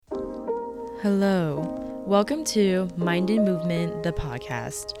Hello. Welcome to Mind and Movement, the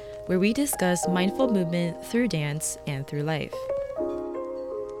podcast, where we discuss mindful movement through dance and through life.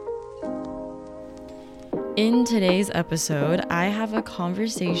 In today's episode, I have a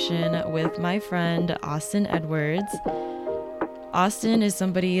conversation with my friend Austin Edwards. Austin is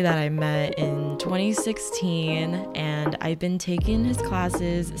somebody that I met in 2016, and I've been taking his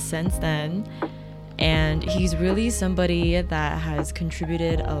classes since then. And he's really somebody that has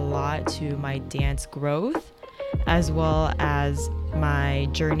contributed a lot to my dance growth, as well as my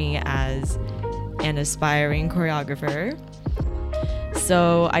journey as an aspiring choreographer.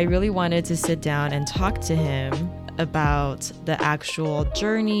 So I really wanted to sit down and talk to him about the actual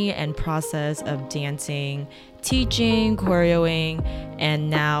journey and process of dancing, teaching, choreoing, and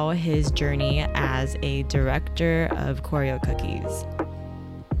now his journey as a director of Choreo Cookies.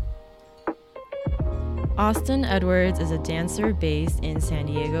 Austin Edwards is a dancer based in San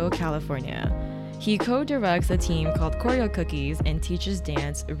Diego, California. He co-directs a team called Choreo Cookies and teaches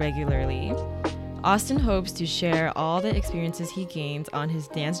dance regularly. Austin hopes to share all the experiences he gains on his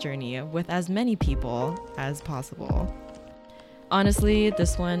dance journey with as many people as possible. Honestly,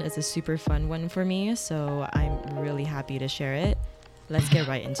 this one is a super fun one for me, so I'm really happy to share it. Let's get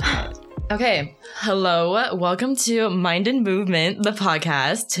right into it. Okay, hello. Welcome to Mind and Movement, the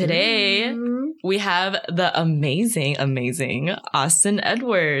podcast. Today, we have the amazing Austin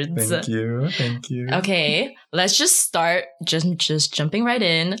Edwards. Thank you. Okay, let's just start just jumping right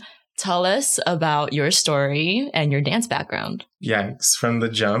in. Tell us about your story and your dance background. Yikes, from the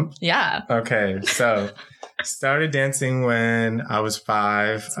jump? Yeah. Okay, so started dancing when I was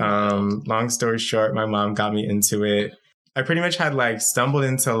 5. Long story short, my mom got me into it. I pretty much had stumbled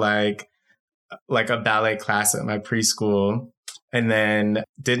into like a ballet class at my preschool, and then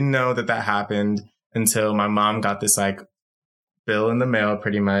didn't know that happened until my mom got this bill in the mail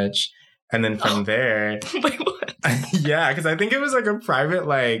pretty much. And then from there, Wait, what? Yeah, because I think it was a private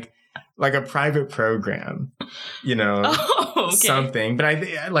a private program, Okay. something. But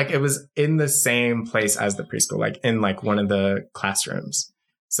it was in the same place as the preschool, in one of the classrooms.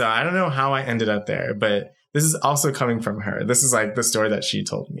 So I don't know how I ended up there, but this is also coming from her. This is the story that she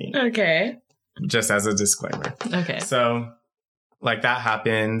told me. Okay. Just as a disclaimer. Okay. So that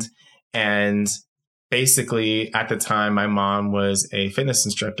happened. And basically at the time, my mom was a fitness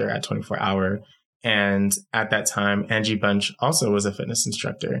instructor at 24 Hour. And at that time, Angie Bunch also was a fitness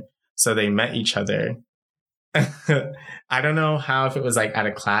instructor. So they met each other. I don't know if it was at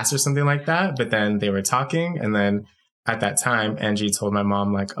a class or something like that, but then they were talking. And then at that time, Angie told my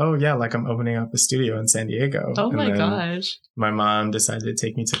mom oh yeah, I'm opening up a studio in San Diego. Oh my and gosh. My mom decided to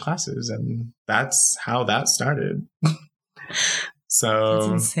take me to classes, and that's how that started. So That's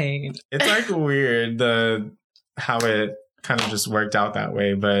insane. It's weird how it kind of just worked out that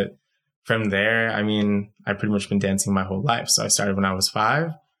way. But from there, I've pretty much been dancing my whole life. So I started when I was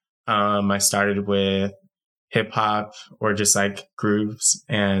 5. I started with hip hop or just grooves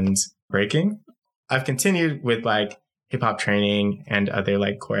and breaking. I've continued with hip hop training and other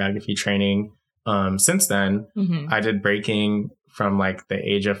choreography training. Since then, I did breaking from the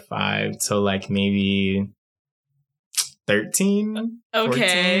age of 5 till maybe 13.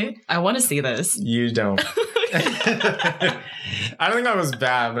 Okay. 14. I want to see this. You don't. I don't think I was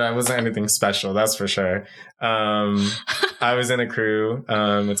bad, but I wasn't anything special. That's for sure. I was in a crew.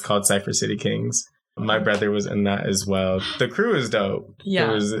 It's called Cypher City Kings. My brother was in that as well. The crew is dope.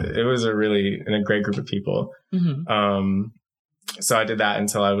 Yeah. It was a great group of people. Mm-hmm. So I did that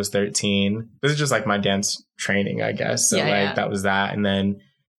until I was 13. This is just my dance training, I guess. So that was that. And then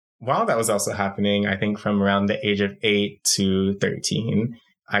while that was also happening, I think from around the age of 8 to 13,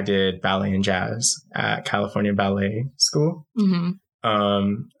 I did ballet and jazz at California Ballet School.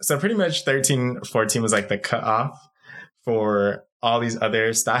 Mm-hmm. So pretty much 13, 14 was the cutoff for all these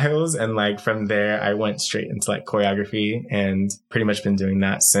other styles. And from there, I went straight into choreography and pretty much been doing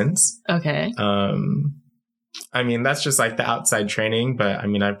that since. Okay. That's just the outside training, but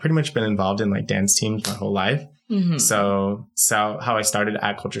I've pretty much been involved in dance teams my whole life. Mm-hmm. So how I started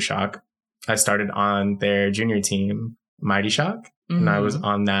at Culture Shock, I started on their junior team, Mighty Shock. And I was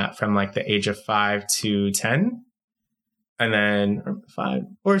on that from the age of 5 to 10. And then 5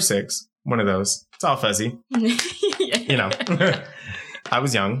 or 6, one of those. It's all fuzzy. I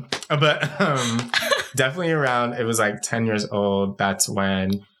was young, but definitely around, it was 10 years old. That's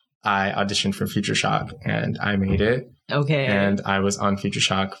when I auditioned for Future Shock and I made it. Okay. And I was on Future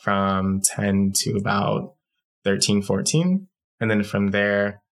Shock from 10 to about 13, 14. And then from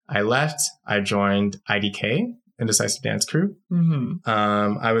there, I left. I joined IDK, Indecisive Dance Crew. Mm-hmm.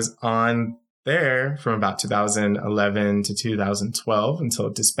 I was on there from about 2011 to 2012 until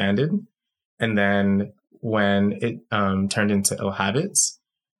it disbanded. And then when it turned into Ill Habits,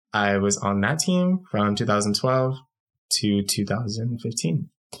 I was on that team from 2012 to 2015.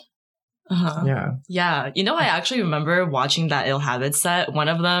 Uh-huh. Yeah. Yeah. You know, I actually remember watching that Ill Habits set, one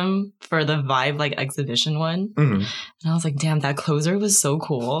of them for the Vibe like exhibition one. Mm-hmm. And I was like, damn, that closer was so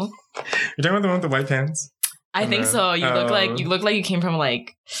cool. You're talking about the one with the white pants? I think so. You look like you came from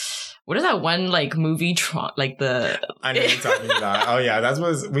like, what is that one like movie like the I know what you're talking about. Oh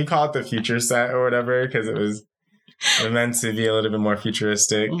yeah, we call it the future set or whatever because it was meant to be a little bit more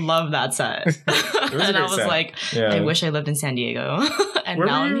futuristic. Love that set. And I was set. Like, yeah. I wish I lived in San Diego. And where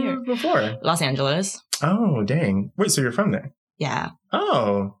now were you I'm here before? Los Angeles. Oh dang! Wait, so you're from there? Yeah.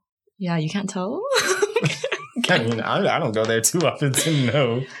 Oh. Yeah, you can't tell. I mean, I don't go there too often to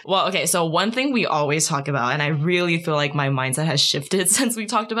know. Well, okay, so one thing we always talk about, and I really feel like my mindset has shifted since we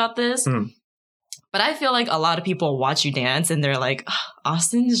talked about this, but I feel like a lot of people watch you dance and they're like, oh,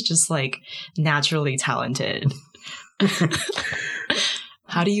 Austin is just like naturally talented.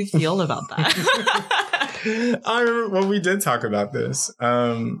 How do you feel about that? I remember when we did talk about this.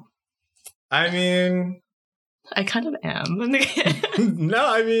 I mean... I kind of am. No,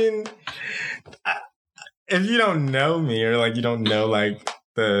 I mean... if you don't know me or like you don't know like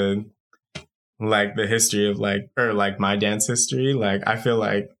the history of like or like my dance history, like I feel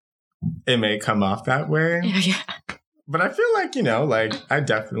like it may come off that way. Yeah. But I feel like, you know, like I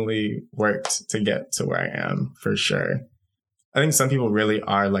definitely worked to get to where I am for sure. I think some people really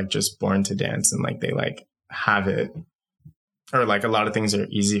are like just born to dance and like they like have it or like a lot of things are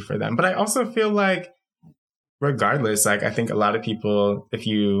easy for them. But I also feel like regardless, like I think a lot of people, if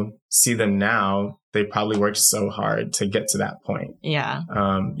you see them now, they probably worked so hard to get to that point. Yeah.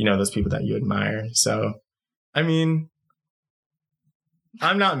 You know, those people that you admire. So, I mean,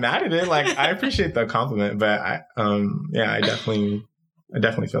 I'm not mad at it. Like, I appreciate the compliment, but I definitely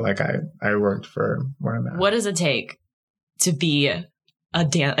feel like I worked for where I'm at. What does it take to be a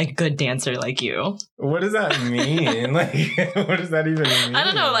good dancer like you? What does that mean? Like, what does that even mean? I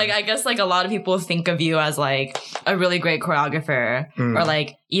don't know. Like, I guess like a lot of people think of you as like a really great choreographer or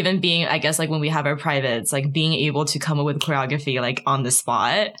like even being, I guess like when we have our privates, like being able to come up with choreography like on the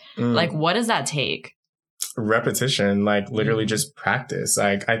spot. Like, what does that take? Repetition, like literally just practice.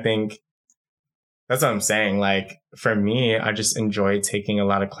 Like, I think that's what I'm saying. Like, for me, I just enjoy taking a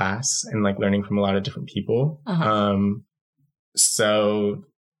lot of class and like learning from a lot of different people. So,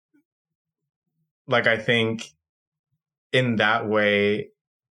 like, I think in that way,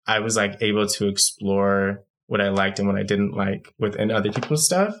 I was like able to explore what I liked and what I didn't like within other people's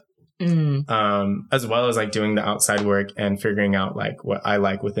stuff, as well as like doing the outside work and figuring out like what I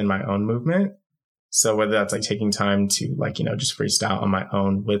like within my own movement. So whether that's like taking time to like, you know, just freestyle on my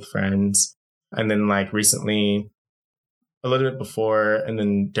own with friends. And then like recently, a little bit before and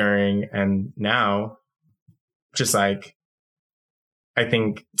then during and now, just like, I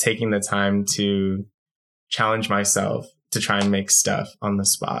think taking the time to challenge myself to try and make stuff on the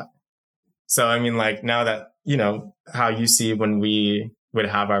spot. So, I mean, like now that, you know, how you see when we would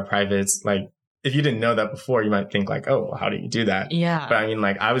have our privates, like if you didn't know that before, you might think like, oh, well, how do you do that? Yeah. But I mean,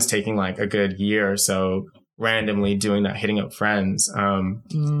 like I was taking like a good year or so randomly doing that, hitting up friends to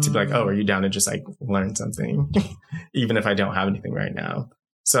be like, oh, are you down to just like learn something, even if I don't have anything right now?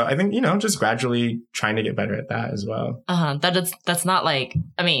 So I think, you know, just gradually trying to get better at that as well. That's not like,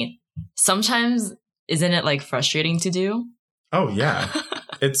 I mean, sometimes isn't it like frustrating to do? Oh, yeah.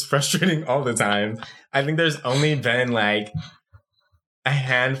 It's frustrating all the time. I think there's only been like a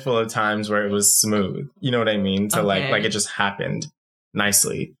handful of times where it was smooth. You know what I mean? So like it just happened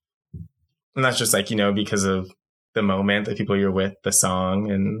nicely. And that's just like, you know, because of the moment, the people you're with, the song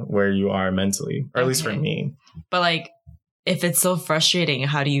and where you are mentally, or at least for me. But like, if it's so frustrating,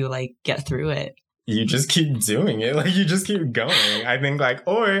 how do you like get through it? You just keep doing it. Like you just keep going. I think like,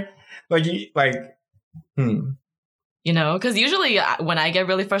 or like, you know, because usually when I get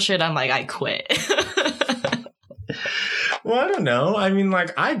really frustrated, I'm like, I quit. Well, I don't know. I mean,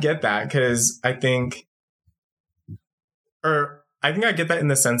 like, I get that because I think I get that in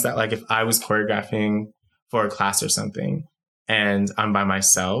the sense that like if I was choreographing for a class or something and I'm by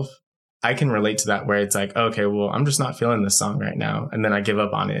myself, I can relate to that where it's like, okay, well, I'm just not feeling this song right now. And then I give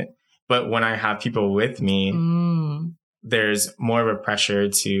up on it. But when I have people with me, there's more of a pressure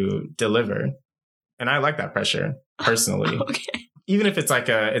to deliver. And I like that pressure personally. Okay. Even if it's like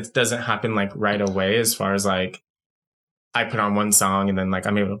it doesn't happen like right away, as far as like I put on one song and then like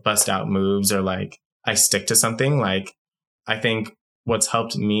I'm able to bust out moves or like I stick to something. Like I think what's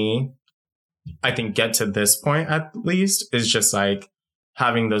helped me, I think get to this point at least is just like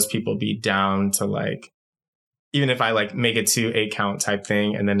having those people be down to like even if I like make it to 8 count type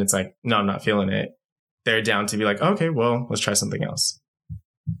thing, and then it's like, no, I'm not feeling it, they're down to be like, okay, well, let's try something else.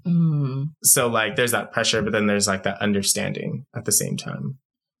 So like there's that pressure, but then there's like that understanding at the same time.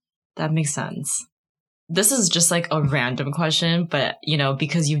 That makes sense. This is just like a random question, but you know,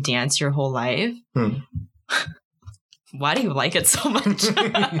 because you danced your whole life, why do you like it so much?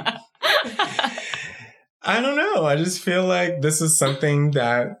 I don't know. I just feel like this is something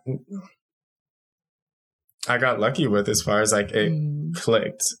that I got lucky with as far as like it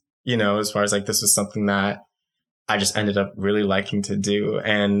clicked, you know, as far as like this was something that I just ended up really liking to do.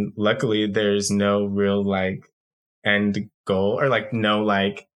 And luckily there's no real like end goal or like no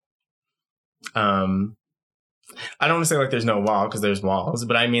like, I don't want to say like there's no wall because there's walls,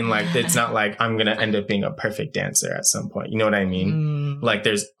 but I mean like it's not like I'm going to end up being a perfect dancer at some point. You know what I mean? Like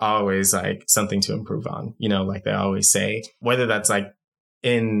there's always like something to improve on, you know, like they always say, whether that's like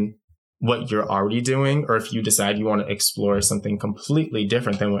in what you're already doing or if you decide you want to explore something completely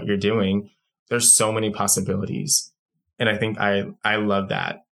different than what you're doing, there's so many possibilities. And I think I love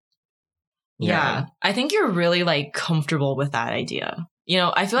that. Yeah. I think you're really like comfortable with that idea. You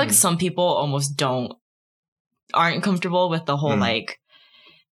know, I feel like some people almost aren't comfortable with the whole like,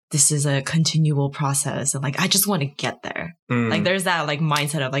 this is a continual process and like I just want to get there. Like there's that like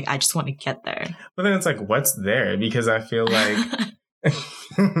mindset of like I just want to get there. But then it's like what's there? Because I feel like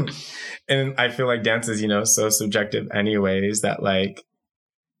and I feel like dance is, you know, so subjective anyways that like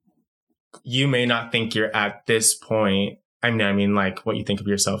you may not think you're at this point. I mean like what you think of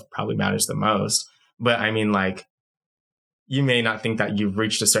yourself probably matters the most. But I mean like you may not think that you've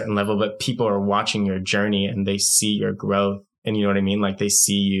reached a certain level, but people are watching your journey and they see your growth. And you know what I mean? Like they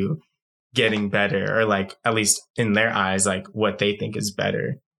see you getting better or like, at least in their eyes, like what they think is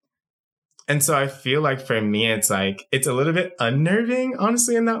better. And so I feel like for me, it's like, it's a little bit unnerving,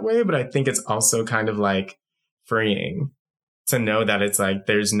 honestly, in that way. But I think it's also kind of like freeing to know that it's like,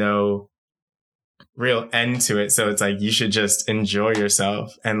 there's no real end to it. So it's like, you should just enjoy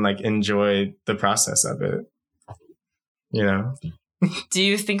yourself and like enjoy the process of it. You know? Do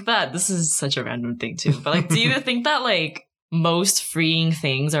you think that this is such a random thing too, but like, do you think that like most freeing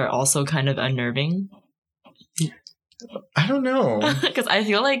things are also kind of unnerving? I don't know. Because I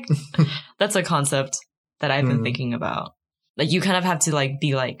feel like that's a concept that I've been thinking about. Like you kind of have to like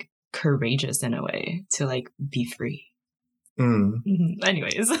be like courageous in a way to like be free.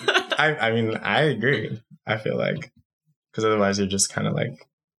 Anyways. I mean, I agree. I feel like, because otherwise you're just kind of like,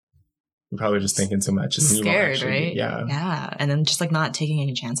 you're probably just thinking too much. Scared, right? Yeah. Yeah. And then just like not taking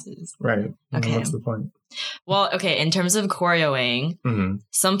any chances. Right. Okay. What's the point? Well, okay. In terms of choreoing,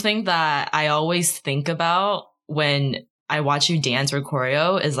 something that I always think about when I watch you dance or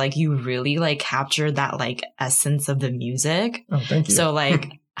choreo is like you really like capture that like essence of the music. Oh, thank you. So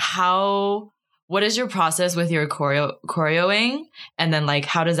like what is your process with your choreoing? And then like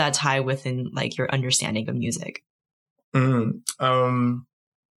how does that tie within like your understanding of music?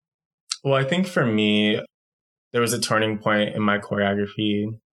 Well, I think for me, there was a turning point in my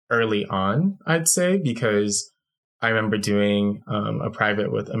choreography early on, I'd say, because I remember doing a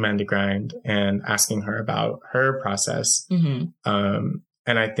private with Amanda Grind and asking her about her process. And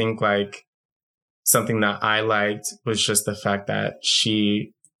I think like something that I liked was just the fact that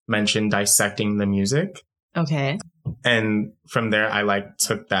she mentioned dissecting the music. Okay. And from there, I like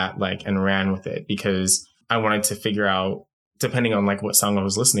took that like and ran with it because I wanted to figure out, depending on like what song I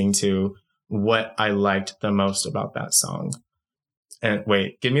was listening to, what I liked the most about that song. And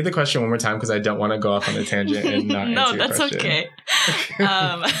wait, give me the question one more time because I don't want to go off on a tangent and not no, answer your that's question. Okay.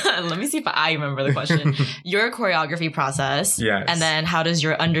 Let me see if I remember the question. Your choreography process. Yes. And then how does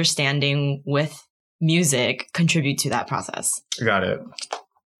your understanding with music contribute to that process? Got it.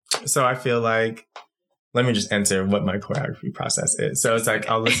 So I feel like, let me just answer what my choreography process is. So it's like,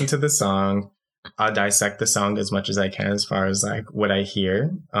 I'll listen to the song. I'll dissect the song as much as I can as far as like what I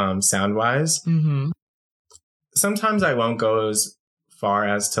hear sound wise. Sometimes I won't go as far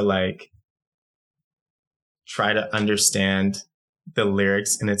as to like try to understand the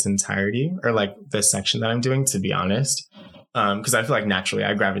lyrics in its entirety or like the section that I'm doing, to be honest. Because I feel like naturally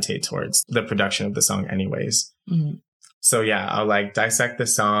I gravitate towards the production of the song anyways. So yeah, I'll like dissect the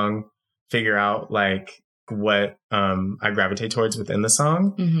song, figure out like what I gravitate towards within the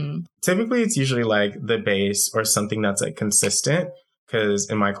song. Typically it's usually like the bass or something that's like consistent, because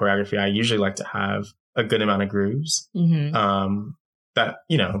in my choreography I usually like to have a good amount of grooves that,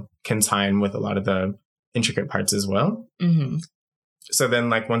 you know, can tie in with a lot of the intricate parts as well. So then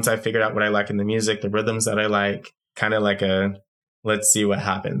like once I figured out what I like in the music, the rhythms that I like, kind of like let's see what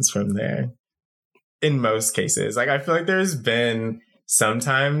happens from there. In most cases, like I feel like there's been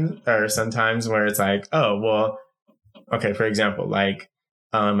sometimes where it's like, oh, well, okay, for example, like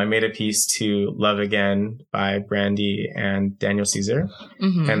I made a piece to Love Again by Brandy and Daniel Caesar.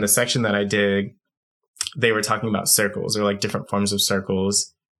 Mm-hmm. And the section that I did, they were talking about circles or like different forms of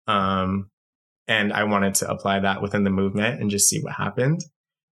circles. And I wanted to apply that within the movement and just see what happened.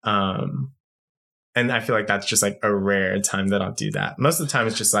 And I feel like that's just like a rare time that I'll do that. Most of the time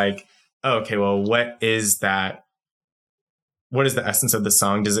it's just like, oh, okay, well, what is that? What is the essence of the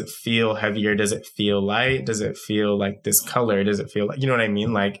song? Does it feel heavier? Does it feel light? Does it feel like this color? Does it feel like, you know what I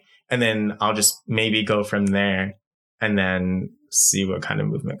mean? Like, and then I'll just maybe go from there and then see what kind of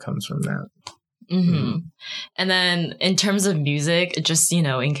movement comes from that. Mm-hmm. And then in terms of music, just, you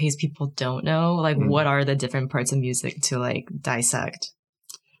know, in case people don't know, like what are the different parts of music to like dissect?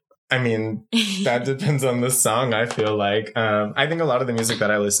 I mean, that depends on the song, I feel like. I think a lot of the music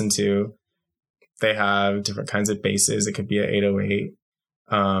that I listen to, they have different kinds of basses. It could be an 808,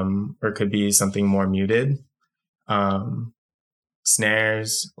 or it could be something more muted.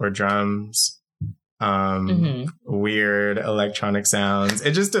 Snares or drums, weird electronic sounds.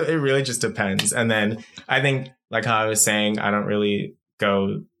 It really just depends. And then I think, like how I was saying, I don't really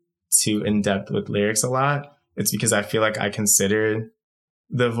go too in depth with lyrics a lot. It's because I feel like I consider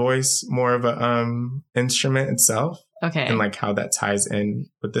the voice more of a instrument itself. Okay. And like how that ties in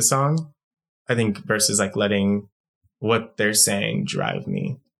with the song. I think versus like letting what they're saying drive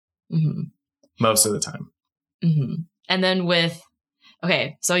me most of the time. And then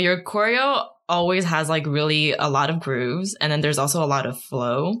so your choreo always has like really a lot of grooves, and then there's also a lot of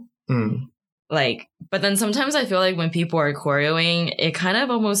flow. Like, but then sometimes I feel like when people are choreoing, it kind of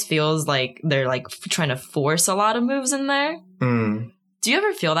almost feels like they're like trying to force a lot of moves in there. Do you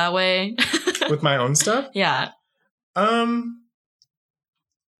ever feel that way? With my own stuff? Yeah.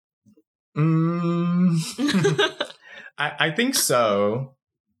 I think so.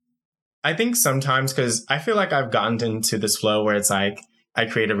 I think sometimes, because I feel like I've gotten into this flow where it's like I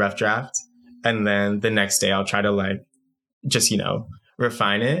create a rough draft and then the next day I'll try to like just, you know,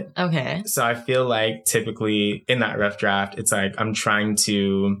 refine it. Okay. So I feel like typically in that rough draft, it's like I'm trying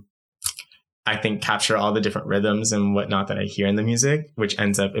to, I think, capture all the different rhythms and whatnot that I hear in the music, which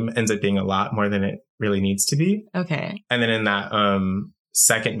ends up being a lot more than it really needs to be. Okay. And then in that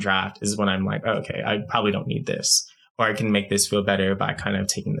second draft is when I'm like, oh, okay, I probably don't need this. Or I can make this feel better by kind of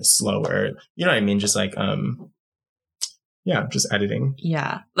taking this slower. You know what I mean? Just like, just editing.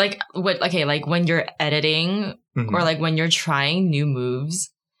 Yeah. Like like when you're editing or like when you're trying new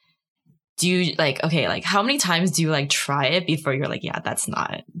moves, do you like, okay, like how many times do you like try it before you're like, yeah, it's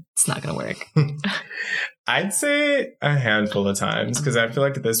not going to work? I'd say a handful of times, because I feel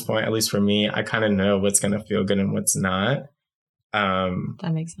like at this point, at least for me, I kind of know what's going to feel good and what's not.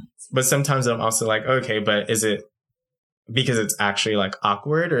 That makes sense. But sometimes I'm also like, okay, but is it because it's actually like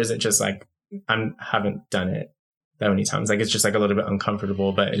awkward, or is it just like I haven't done it that many times? Like it's just like a little bit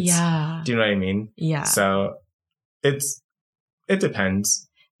uncomfortable, but it's, do you know what I mean? Yeah. So it depends.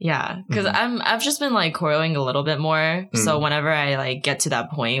 Yeah, because I've just been like choreoing a little bit more. So whenever I like get to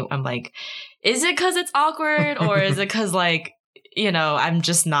that point, I'm like, is it because it's awkward, or is it because like, you know, I'm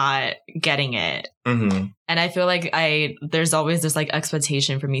just not getting it? And I feel like there's always this like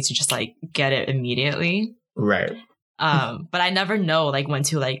expectation for me to just like get it immediately. Right. But I never know like when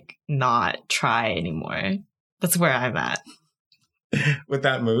to like not try anymore. That's where I'm at. With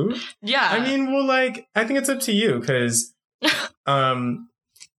that move? Yeah. I mean, well, like, I think it's up to you, because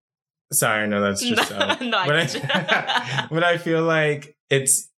sorry, no, that's just but I feel like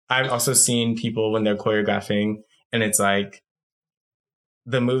I've also seen people when they're choreographing and it's like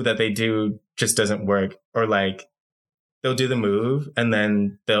the move that they do just doesn't work, or like they'll do the move and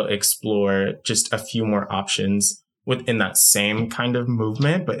then they'll explore just a few more options within that same kind of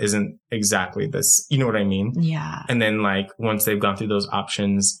movement, but isn't exactly this, you know what I mean? Yeah. And then like once they've gone through those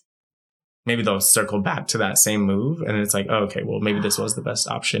options, maybe they'll circle back to that same move, and it's like, oh, okay, well, maybe this was the best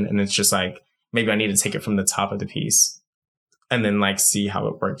option. And it's just like, maybe I need to take it from the top of the piece and then like see how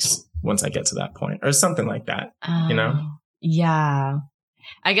it works once I get to that point, or something like that, you know? Yeah.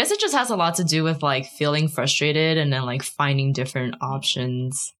 I guess it just has a lot to do with like feeling frustrated and then like finding different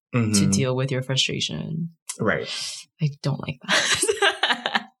options to deal with your frustration. Right. I don't like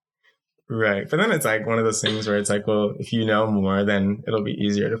that. Right. But then it's like one of those things where it's like, well, if you know more, then it'll be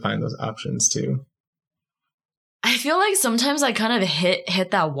easier to find those options too. I feel like sometimes I kind of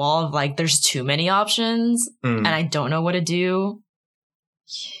hit that wall of like, there's too many options and I don't know what to do.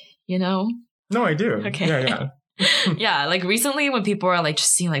 You know? No, I do. Okay. Yeah. Yeah. Like recently when people are like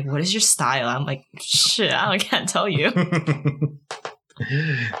just seeing like, what is your style? I'm like, shit, I can't tell you.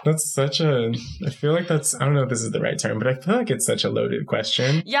 That's such a, I feel like that's, I don't know if this is the right term, but I feel like it's such a loaded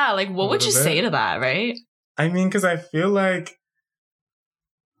question. Yeah, like what would you say to that, right? I mean, because I feel like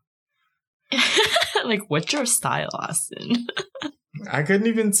like, what's your style, Austin? I couldn't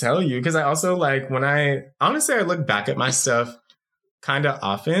even tell you, because I also like when I look back at my stuff kind of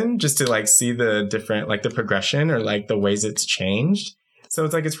often just to like see the different, like the progression or like the ways it's changed. So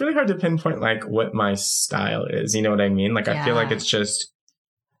it's like, it's really hard to pinpoint like what my style is. You know what I mean? Like, I feel like it's just,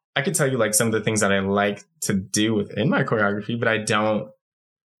 I could tell you like some of the things that I like to do within my choreography, but I don't.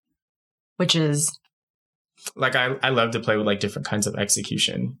 Which is? Like, I love to play with like different kinds of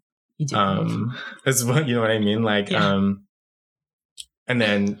execution. You do. As well, you know what I mean? Like, and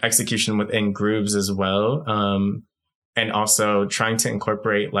then execution within grooves as well. And also trying to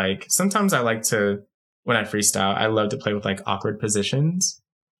incorporate, like, sometimes I like to, when I freestyle, I love to play with like awkward positions.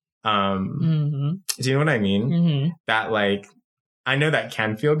 Do you know what I mean? Mm-hmm. That like, I know that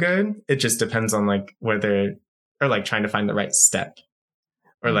can feel good. It just depends on like whether, or like trying to find the right step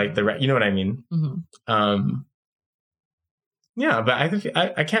or like the right, you know what I mean? Mm-hmm. Yeah, but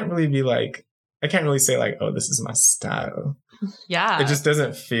I can't really be like, I can't really say like, oh, this is my style. Yeah. It just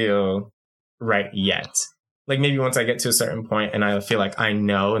doesn't feel right yet. Like maybe once I get to a certain point and I feel like I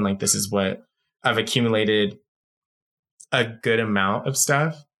know, and like, this is what I've accumulated a good amount of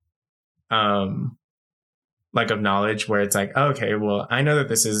stuff, like of knowledge where it's like, oh, okay, well, I know that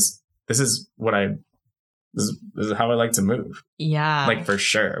this is what this is how I like to move. Yeah. Like for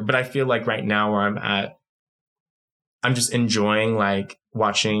sure. But I feel like right now where I'm at, I'm just enjoying like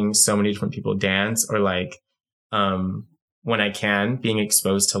watching so many different people dance, or like, when I can, being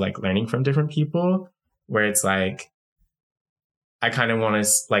exposed to like learning from different people, where it's like, I kind of want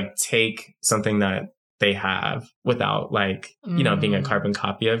to like take something that they have without like, you know, being a carbon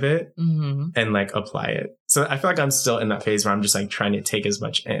copy of it and like apply it. So I feel like I'm still in that phase where I'm just like trying to take as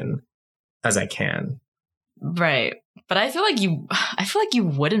much in as I can. Right. But I feel like you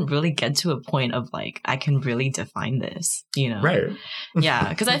wouldn't really get to a point of like, I can really define this, you know? Right. Yeah.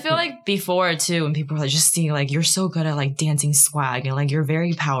 Because I feel like before too, when people are just seeing like, you're so good at like dancing swag and like, you're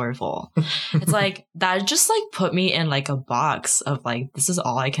very powerful. It's like, that just like put me in like a box of like, this is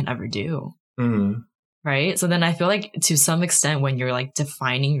all I can ever do. Right. So then I feel like to some extent when you're like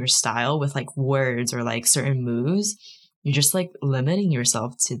defining your style with like words or like certain moves, you're just like limiting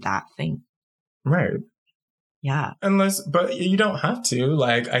yourself to that thing. Right. Yeah. But you don't have to.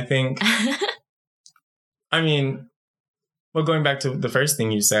 Like, I think, I mean, well, going back to the first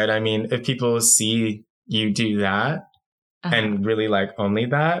thing you said, I mean, if people see you do that and really like only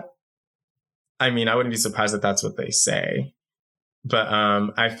that, I mean, I wouldn't be surprised if that's what they say. But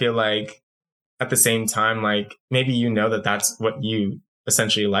I feel like at the same time, like maybe you know that that's what you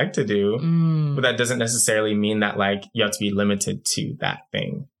essentially like to do, but that doesn't necessarily mean that like you have to be limited to that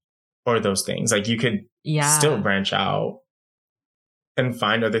thing or those things. Like you could still branch out and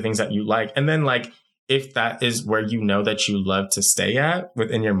find other things that you like. And then like, if that is where you know that you love to stay at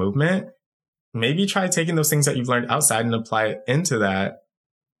within your movement, maybe try taking those things that you've learned outside and apply it into that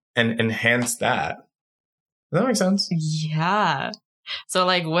and enhance that. Does that make sense? Yeah. So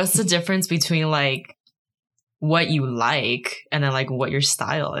like, what's the difference between like what you like and then like what your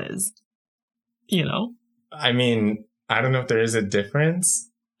style is? You know? I mean, I don't know if there is a difference.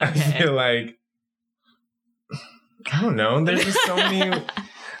 Okay. I feel like, I don't know. There's just so many,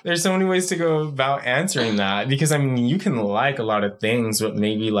 there's so many ways to go about answering that, because I mean, you can like a lot of things, but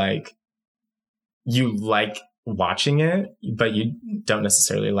maybe like you like watching it, but you don't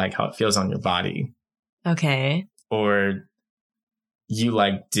necessarily like how it feels on your body. Okay. Or you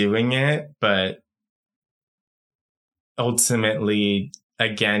like doing it, but ultimately,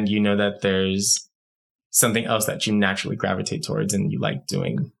 again, you know that there's something else that you naturally gravitate towards and you like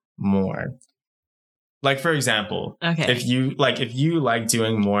doing more. Like, for example, if you like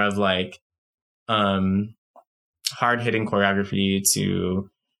doing more of like hard hitting choreography to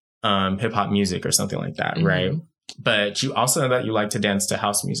hip hop music or something like that, right? But you also know that you like to dance to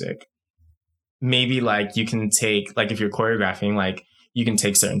house music. Maybe like you can take, like if you're choreographing, like you can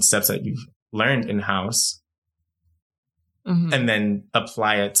take certain steps that you've learned in house and then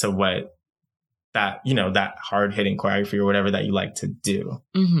apply it to what that, you know, that hard hitting choreography or whatever that you like to do.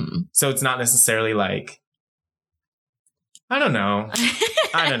 So it's not necessarily like, I don't know.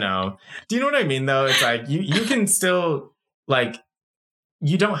 Do you know what I mean though? It's like you can still like,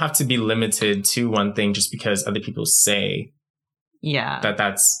 you don't have to be limited to one thing just because other people say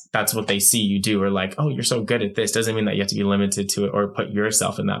that's what they see you do, or like, oh, you're so good at this, doesn't mean that you have to be limited to it or put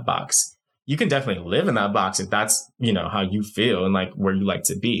yourself in that box. you can definitely live in that box if that's, you know, how you feel and like where you like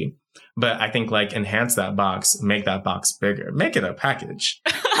to be. But I think like enhance that box, make that box bigger, make it a package.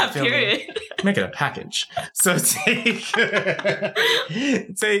 Period. Make it a package. So take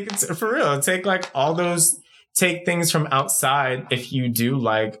for real, take like all those, take things from outside if you do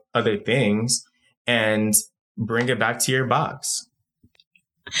like other things and bring it back to your box.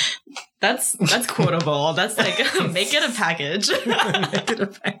 That's quotable. That's like, make it a package. Make it a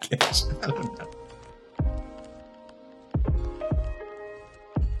package. I don't know.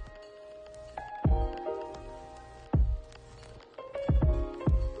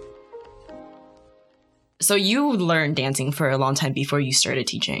 So you learned dancing for a long time before you started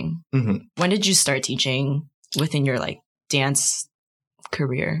teaching. Mm-hmm. When did you start teaching within your like dance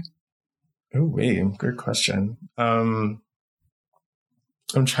career? Oh, wait, good question. I'm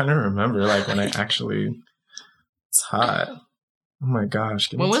trying to remember like when I actually taught. Oh my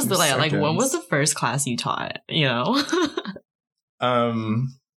gosh. When was the like when was the first class you taught, you know? Oh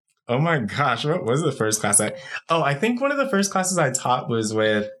my gosh, what was the first class I think one of the first classes I taught was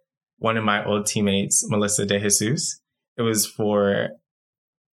with one of my old teammates, Melissa De Jesus. It was for,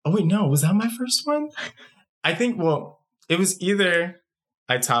 oh wait, no, was that my first one? I think, well, it was either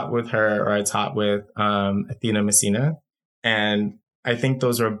I taught with her or I taught with Athena Messina. And I think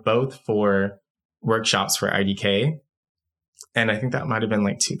those were both for workshops for IDK. And I think that might have been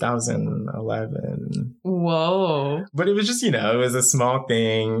like 2011. Whoa. But it was just, you know, it was a small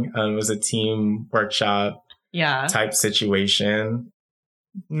thing. It was a team workshop type situation.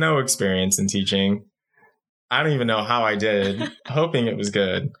 No experience in teaching. I don't even know how I did, hoping it was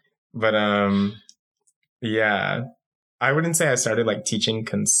good. But yeah, I wouldn't say I started like teaching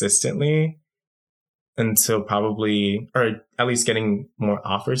consistently until probably, or at least getting more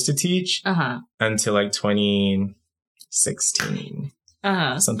offers to teach until like 2016,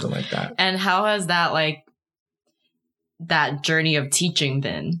 something like that. And how has that like that journey of teaching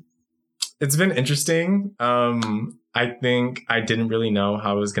been? It's been interesting. I think I didn't really know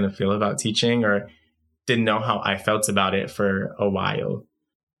how I was going to feel about teaching or didn't know how I felt about it for a while.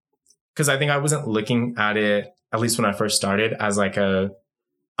 Because I think I wasn't looking at it, at least when I first started, as like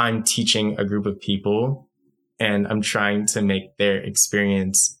I'm teaching a group of people and I'm trying to make their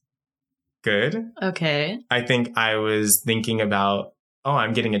experience good. Okay. I think I was thinking about, oh,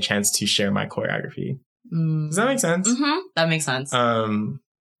 I'm getting a chance to share my choreography. Does that make sense? Mm-hmm. That makes sense. And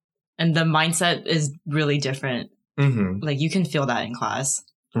the mindset is really different. Mm-hmm. Like you can feel that in class.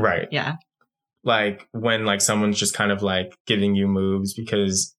 Right. Yeah. Like when like someone's just kind of like giving you moves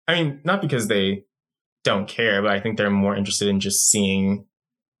because, I mean, not because they don't care, but I think they're more interested in just seeing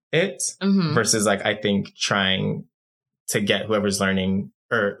it versus like, I think trying to get whoever's learning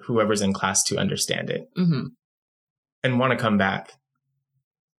or whoever's in class to understand it and want to come back.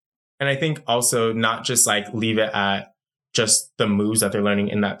 And I think also not just like leave it at just the moves that they're learning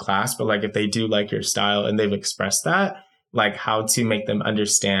in that class, but like if they do like your style and they've expressed that, like how to make them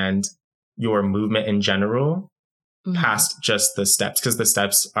understand your movement in general past just the steps, because the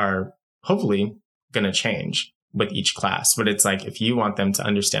steps are hopefully going to change with each class. But it's like if you want them to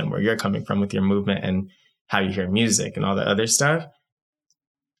understand where you're coming from with your movement and how you hear music and all the other stuff,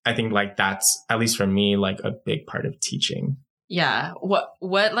 I think like that's, at least for me, like a big part of teaching. Yeah. What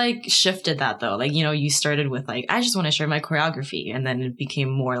like shifted that though? Like, you know, you started with like, I just want to share my choreography, and then it became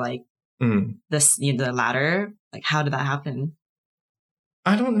more like this, you know, the latter. Like, how did that happen?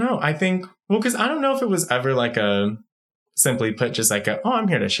 I don't know. I think, well, because I don't know if it was ever like a, simply put, just like oh, I'm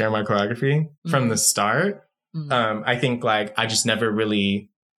here to share my choreography from the start. I think like I just never really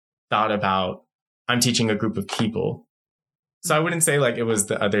thought about I'm teaching a group of people. So I wouldn't say like it was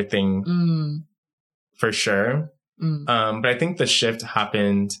the other thing for sure. But I think the shift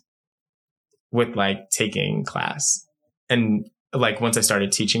happened with like taking class and like once I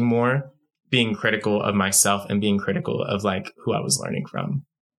started teaching more, being critical of myself and being critical of like who I was learning from.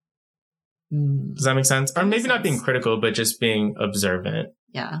 Does that make sense? Or maybe not being critical, but just being observant.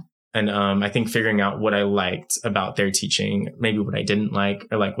 Yeah. And I think figuring out what I liked about their teaching, maybe what I didn't like,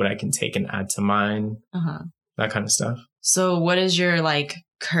 or like what I can take and add to mine, that kind of stuff. So what is your like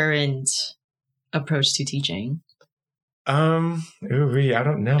current approach to teaching? I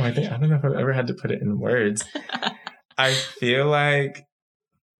don't know. I don't know if I've ever had to put it in words. I feel like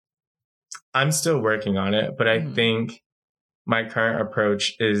I'm still working on it, but I think my current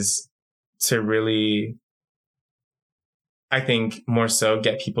approach is to really, I think more so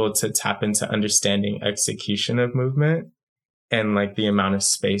get people to tap into understanding execution of movement and like the amount of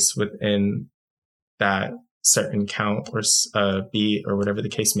space within that certain count or beat or whatever the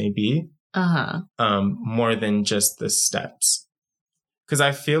case may be. More than just the steps. Because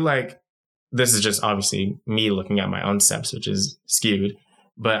I feel like this is just obviously me looking at my own steps, which is skewed.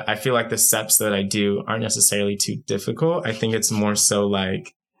 But I feel like the steps that I do aren't necessarily too difficult. I think it's more so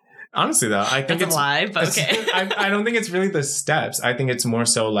like, honestly though, I think it's live. Okay. I don't think it's really the steps. I think it's more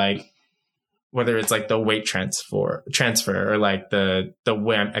so like whether it's like the weight transfer or like the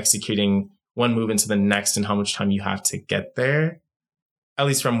way I'm executing one move into the next and how much time you have to get there. At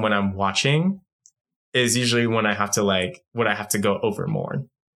least from when I'm watching, is usually when I have to like what I have to go over more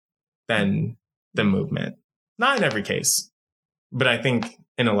than the movement. Not in every case, but I think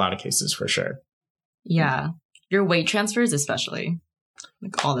in a lot of cases for sure. Yeah. Your weight transfers especially.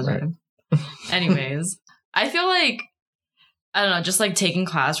 Like all the time. Right. Anyways, I feel like, I don't know, just like taking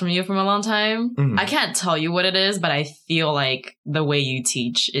class from you from a long time. Mm-hmm. I can't tell you what it is, but I feel like the way you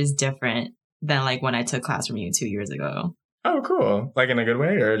teach is different than like when I took class from you 2 years ago. Oh, cool. Like in a good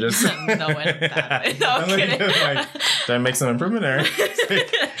way or just... No, in a bad way. No, I'm kidding. Like, did I make some improvement there?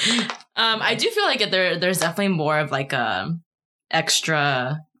 I do feel like there's definitely more of like a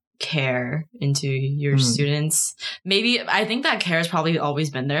extra care into your students. Maybe, I think that care has probably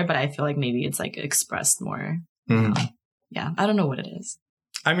always been there, but I feel like maybe it's like expressed more. Yeah, I don't know what it is.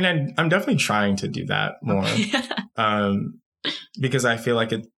 I mean, I'm definitely trying to do that more. Because I feel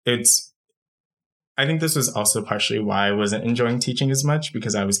like it's, I think this was also partially why I wasn't enjoying teaching as much,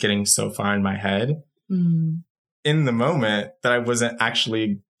 because I was getting so far in my head in the moment that I wasn't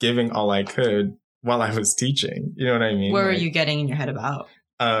actually giving all I could while I was teaching. You know what I mean? What were you getting in your head about?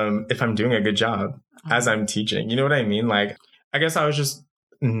 If I'm doing a good job as I'm teaching. You know what I mean? Like, I guess I was just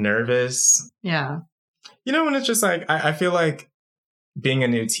nervous. Yeah. You know, when it's just like, I feel like being a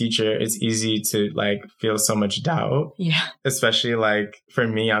new teacher, it's easy to like feel so much doubt. Yeah. Especially like for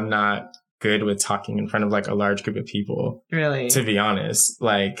me, I'm not good with talking in front of like a large group of people. Really? To be honest.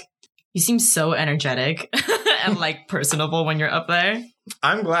 Like, you seem so energetic and like personable when you're up there.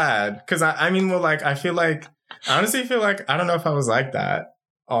 I'm glad. Cause I mean, well, like, I honestly feel like, I don't know if I was like that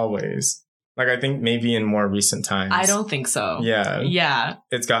always. Like, I think maybe in more recent times. I don't think so. Yeah. Yeah.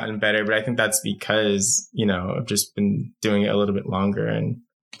 It's gotten better, but I think that's because, you know, I've just been doing it a little bit longer and,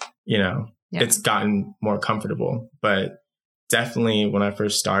 you know, it's gotten more comfortable. But definitely when I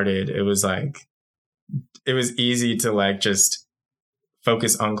first started, it was easy to like just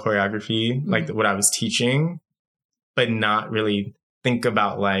focus on choreography, like what I was teaching, but not really think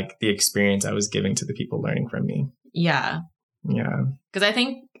about like the experience I was giving to the people learning from me. Yeah. Yeah. Because I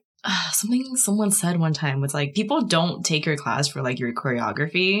think something someone said one time was like, people don't take your class for like your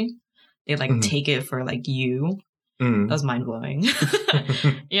choreography. They like take it for like you. That was mind blowing.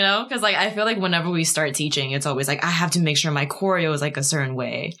 You know, because like I feel like whenever we start teaching, it's always like I have to make sure my choreo is like a certain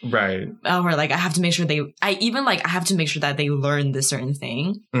way, right? Or like I have to make sure I have to make sure that they learn this certain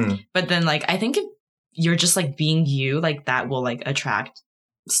thing. But then like I think if you're just like being you, like that will like attract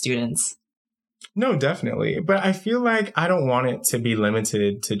students. No, definitely. But I feel like I don't want it to be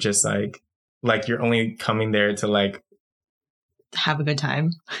limited to just like you're only coming there to like have a good time.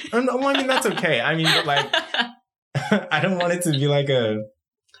 Oh, no, I mean, that's okay. I mean, but like, I don't want it to be like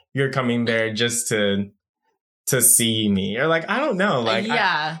you're coming there just to see me or like, I don't know. Like,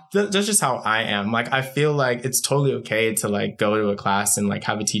 that's just how I am. Like, I feel like it's totally okay to like go to a class and like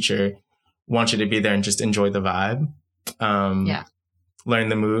have a teacher want you to be there and just enjoy the vibe. Learn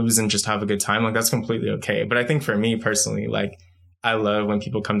the moves and just have a good time. Like, that's completely okay. But I think for me personally, like, I love when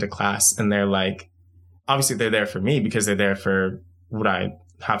people come to class and they're like, obviously they're there for me because they're there for what I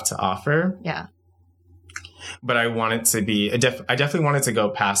have to offer. Yeah. But I want it to be, I definitely want it to go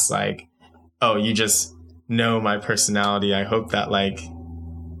past like, oh, you just know my personality. I hope that like,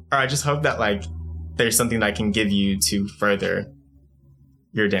 or I just hope that like, there's something that I can give you to further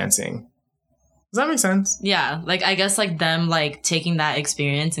your dancing. Does that make sense? Yeah. Like, I guess like them like taking that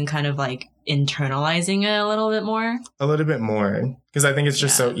experience and kind of like internalizing it a little bit more. A little bit more. Because I think it's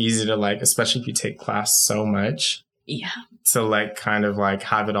just so easy to like, especially if you take class so much. Yeah. To like kind of like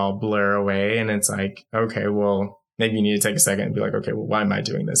have it all blur away. And it's like, okay, well, maybe you need to take a second and be like, okay, well, why am I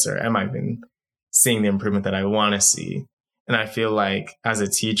doing this? Or am I even seeing the improvement that I want to see? And I feel like as a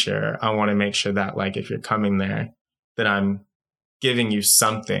teacher, I want to make sure that like if you're coming there, that I'm giving you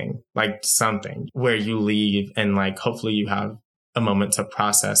something where you leave and like hopefully you have a moment to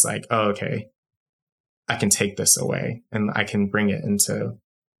process like, oh, okay, I can take this away and I can bring it into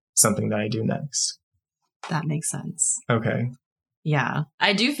something that I do next. That makes sense. Okay. Yeah.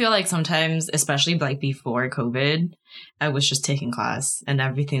 I do feel like sometimes, especially like before COVID, I was just taking class and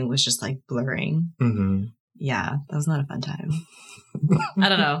everything was just like blurring. Mm-hmm. Yeah. That was not a fun time. I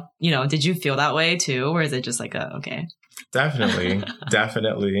don't know. You know, did you feel that way too? Or is it just like, okay. Definitely.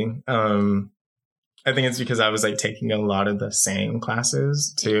 I think it's because I was like taking a lot of the same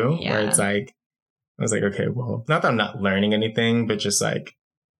classes too, where it's like, I was like, okay, well, not that I'm not learning anything, but just like,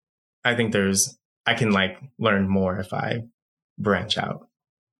 I think I can like learn more if I branch out.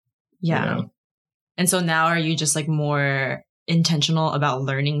 Yeah. You know? And so now are you just like more intentional about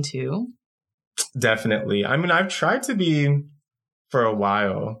learning too? Definitely. I mean, I've tried to be for a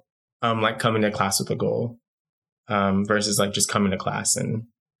while, like coming to class with a goal, versus like just coming to class and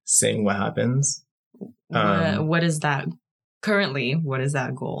seeing what happens. What is that currently? What is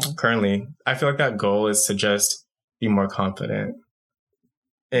that goal? Currently, I feel like that goal is to just be more confident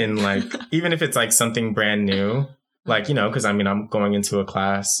in like, even if it's like something brand new, like, you know, because I mean, I'm going into a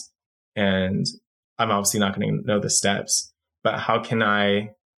class and I'm obviously not going to know the steps, but how can I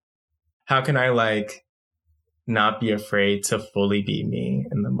like not be afraid to fully be me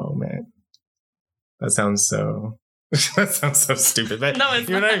in the moment? That sounds so stupid, but no, it's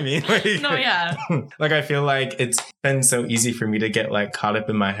you know not. what I mean? Like, no, yeah. Like, I feel like it's been so easy for me to get like caught up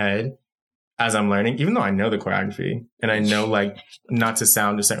in my head as I'm learning, even though I know the choreography and I know like not to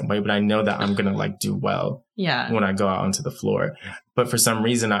sound a certain way, but I know that I'm going to like do well when I go out onto the floor. But for some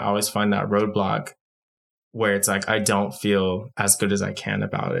reason, I always find that roadblock where it's like, I don't feel as good as I can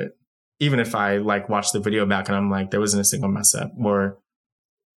about it. Even if I like watch the video back and I'm like, there wasn't a single mess up, or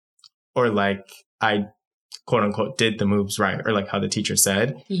like I quote unquote did the moves right, or like how the teacher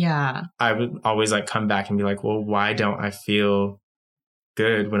said. Yeah. I would always like come back and be like, well, why don't I feel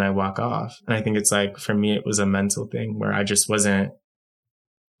good when I walk off? And I think it's like, for me, it was a mental thing where I just wasn't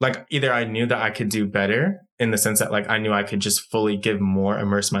like, either I knew that I could do better in the sense that like I knew I could just fully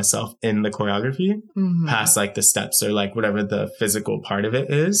immerse myself in the choreography past like the steps or like whatever the physical part of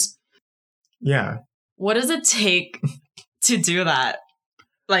it is. Yeah. What does it take to do that?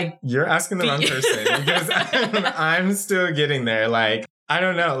 Like, you're asking the wrong person because I'm still getting there. Like, I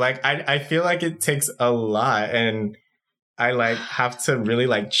don't know. Like, I feel like it takes a lot, and I like have to really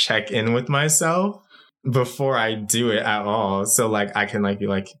like check in with myself before I do it at all. So like, I can like be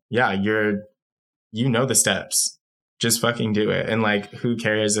like, yeah, you know the steps, just fucking do it. And like, who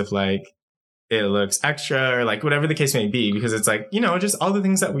cares if like it looks extra or like whatever the case may be, because it's like, you know, just all the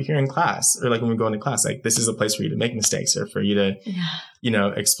things that we hear in class, or like when we go into class, like this is a place for you to make mistakes or for you to, you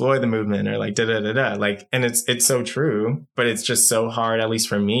know, explore the movement or like da-da-da-da. Like, and it's so true, but it's just so hard, at least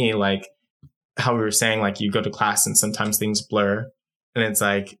for me, like how we were saying, like you go to class and sometimes things blur, and it's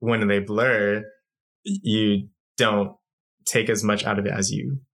like when they blur, you don't take as much out of it as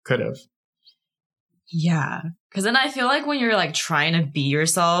you could have. Yeah. Because then I feel like when you're like trying to be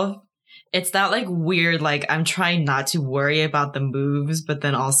yourself, it's that like weird, like I'm trying not to worry about the moves, but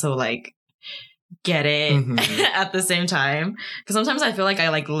then also like get it at the same time. Because sometimes I feel like I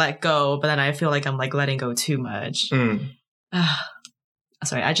like let go, but then I feel like I'm like letting go too much.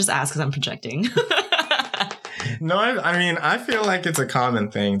 Sorry, I just asked because I'm projecting. No, I mean, I feel like it's a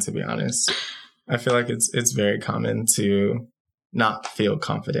common thing, to be honest. I feel like it's very common to not feel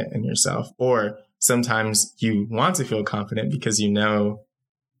confident in yourself. Or sometimes you want to feel confident because you know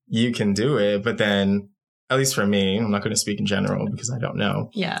you can do it. But then, at least for me, I'm not going to speak in general because I don't know.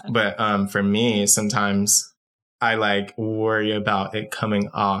 Yeah. But for me, sometimes I like worry about it coming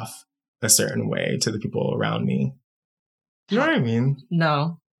off a certain way to the people around me. You know what I mean?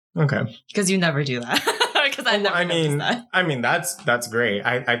 No. Okay. Because you never do that. Because I never noticed that. I mean, that's great.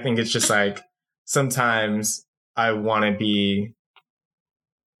 I think it's just like sometimes I want to be,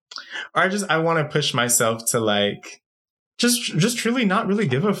 or I want to push myself to like just truly not really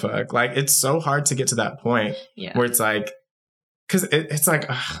give a fuck. Like, it's so hard to get to that point where it's like, because it's like,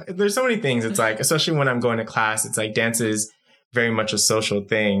 there's so many things. It's like, especially when I'm going to class, it's like dance is very much a social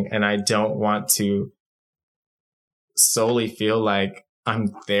thing. And I don't want to solely feel like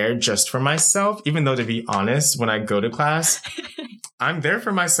I'm there just for myself, even though, to be honest, when I go to class, I'm there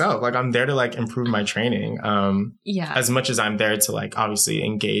for myself. Like, I'm there to like improve my training. As much as I'm there to like obviously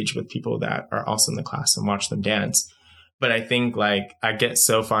engage with people that are also in the class and watch them dance. But I think like I get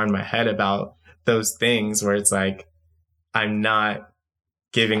so far in my head about those things where it's like I'm not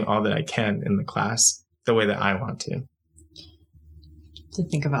giving all that I can in the class the way that I want to. To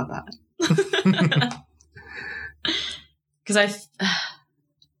think about that. Because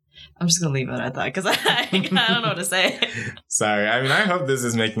I'm just going to leave it at that because I don't know what to say. Sorry. I mean, I hope this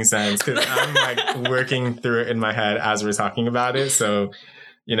is making sense because I'm like working through it in my head as we're talking about it. So,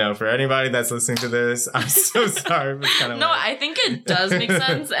 you know, for anybody that's listening to this, I'm so sorry. It's kind of no, I think it does make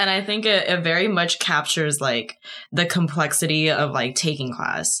sense. And I think it very much captures like the complexity of like taking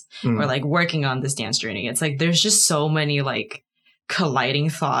class or like working on this dance journey. It's like there's just so many like colliding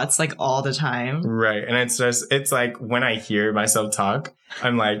thoughts like all the time. Right. And it's like when I hear myself talk,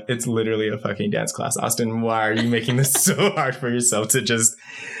 I'm like, it's literally a fucking dance class. Austin, why are you making this so hard for yourself to just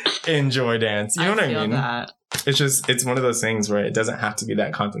enjoy dance? You know what I mean? That. It's one of those things where it doesn't have to be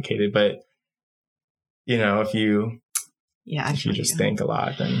that complicated, but you know, if you just think a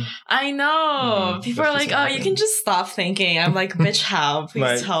lot, then I know people are like, oh, you can just stop thinking. I'm like, bitch, how? Please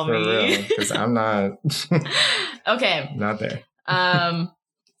like, tell me, because I'm not. Okay, not there.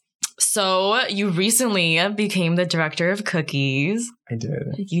 So you recently became the director of Cookies. I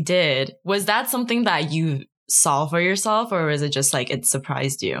did. You did. Was that something that you saw for yourself, or was it just like it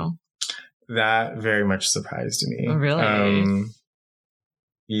surprised you? That very much surprised me. Really?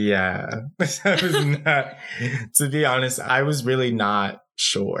 Yeah. I was not, to be honest, I was really not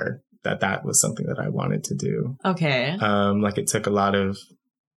sure that was something that I wanted to do. Okay. Like it took a lot of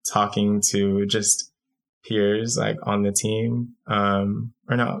talking to just peers like on the team. I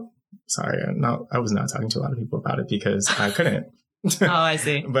was not talking to a lot of people about it because I couldn't. Oh, I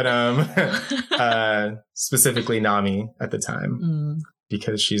see. But specifically Nami at the time,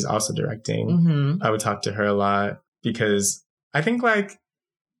 because she's also directing. I would talk to her a lot because I think like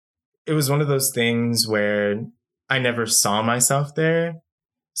it was one of those things where I never saw myself there.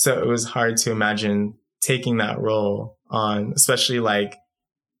 So it was hard to imagine taking that role on, especially like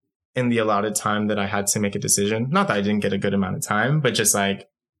in the allotted time that I had to make a decision. Not that I didn't get a good amount of time, but just like,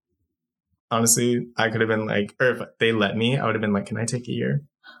 honestly, I could have been like, or if they let me, I would have been like, can I take a year?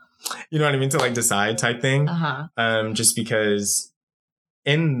 You know what I mean? To like decide type thing. Just because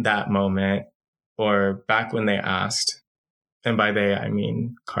in that moment or back when they asked, and by they, I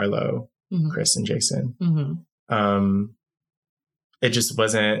mean Carlo, Chris, and Jason, it just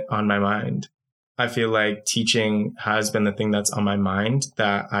wasn't on my mind. I feel like teaching has been the thing that's on my mind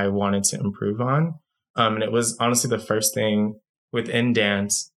that I wanted to improve on. And it was honestly the first thing within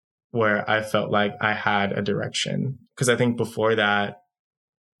dance where I felt like I had a direction. Because I think before that,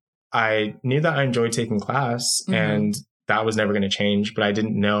 I knew that I enjoyed taking class and that was never going to change. But I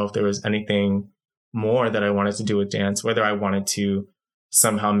didn't know if there was anything more that I wanted to do with dance, whether I wanted to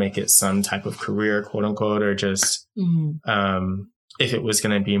somehow make it some type of career, quote unquote, or just if it was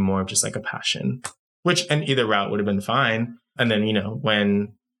going to be more of just like a passion, which in either route would have been fine. And then, you know,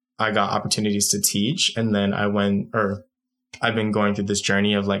 when I got opportunities to teach and then I've been going through this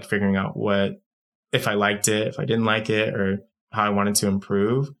journey of like figuring out if I liked it, if I didn't like it, or how I wanted to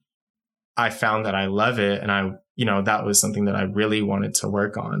improve, I found that I love it. And that was something that I really wanted to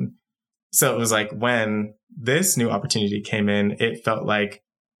work on. So it was like when this new opportunity came in, it felt like,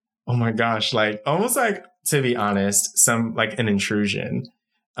 oh my gosh, like almost like, to be honest, some like an intrusion.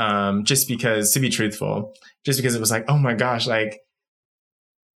 Just because, to be truthful, just because it was like, oh my gosh, like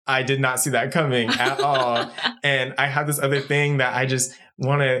I did not see that coming at all. And I have this other thing that I just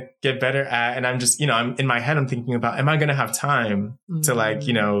want to get better at. And I'm just, I'm in my head, I'm thinking about, am I going to have time to like,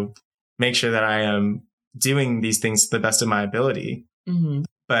 make sure that I am doing these things to the best of my ability.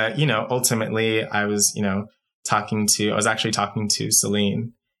 But, ultimately I was, I was actually talking to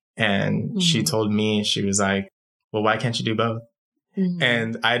Celine and she told me, she was like, well, why can't you do both?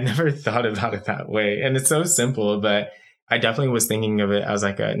 And I never thought about it that way. And it's so simple, but I definitely was thinking of it as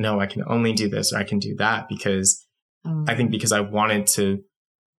like no, I can only do this or I can do that because I think because I wanted to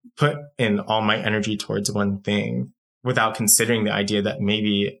put in all my energy towards one thing without considering the idea that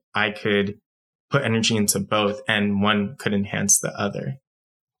maybe I could put energy into both and one could enhance the other.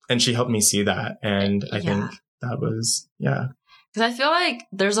 And she helped me see that. And I think that was, Because I feel like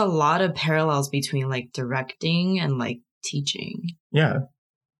there's a lot of parallels between like directing and like teaching. Yeah,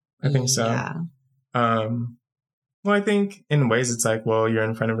 I think so. Yeah. Well, I think in ways it's like, well, you're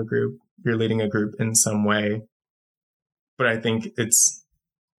in front of a group, you're leading a group in some way. But I think they're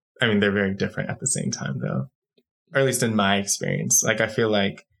very different at the same time though. Or at least in my experience. Like, I feel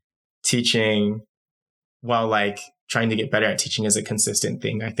like teaching, while like trying to get better at teaching is a consistent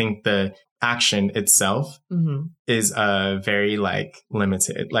thing, I think the action itself is very like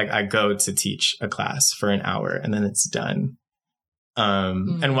limited. Like I go to teach a class for an hour and then it's done.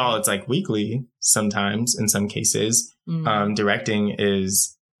 And while it's like weekly, sometimes in some cases, directing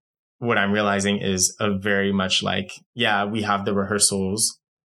is what I'm realizing is a very much like, we have the rehearsals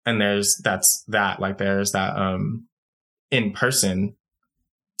and there's that in-person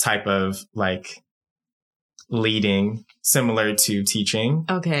type of like leading similar to teaching.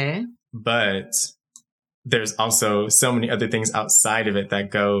 Okay. But there's also so many other things outside of it that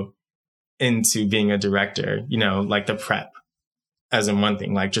go into being a director, like the prep as in one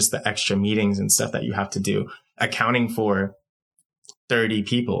thing, like just the extra meetings and stuff that you have to do, accounting for 30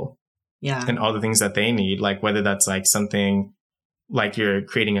 people and all the things that they need, like whether that's like something like you're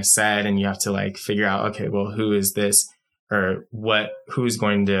creating a set and you have to like figure out, okay, well, who is this or who's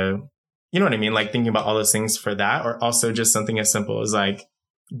going to, you know what I mean? Like thinking about all those things for that, or also just something as simple as like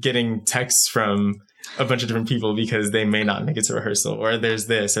getting texts from a bunch of different people because they may not make it to rehearsal, or there's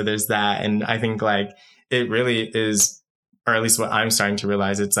this or there's that. And I think like it really is, or at least what I'm starting to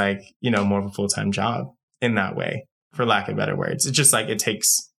realize, it's like, you know, more of a full-time job in that way, for lack of better words. It's just like it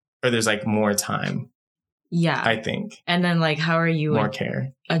takes, or there's like more time. Yeah. I think. And then like, how are you more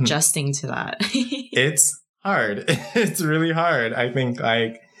care adjusting to that? It's hard. It's really hard. I think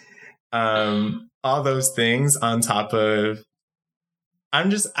like all those things on top of, I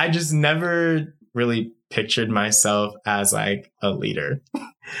just never really pictured myself as like a leader.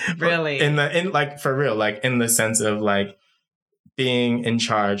 Really? in like for real, like in the sense of like being in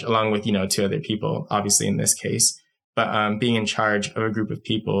charge along with, you know, 2 other people, obviously in this case, but being in charge of a group of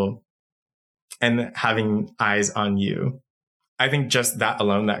people and having eyes on you. I think just that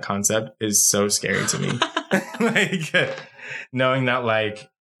alone, that concept is so scary to me. Like knowing that like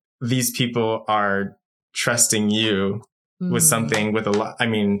these people are trusting you with something, with a lot, I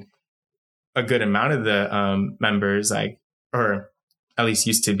mean, a good amount of the members, like, or at least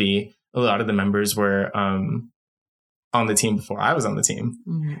used to be, a lot of the members were on the team before I was on the team.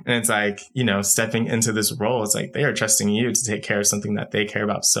 And it's like, you know, stepping into this role, it's like they are trusting you to take care of something that they care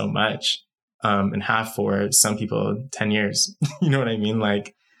about so much, and have for some people 10 years. You know what I mean?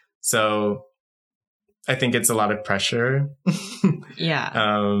 Like, so I think it's a lot of pressure.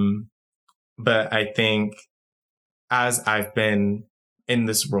 Yeah. But I think as I've been in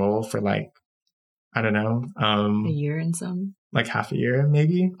this role for like, I don't know, a year and some, like half a year,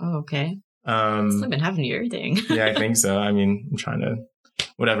 maybe. Oh, okay. It's not been half a year thing. Yeah, I think so. I mean, I'm trying to,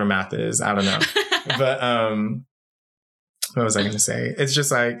 whatever math is, I don't know. But what was I going to say? It's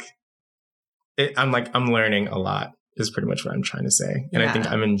just like, I'm learning a lot is pretty much what I'm trying to say. And I think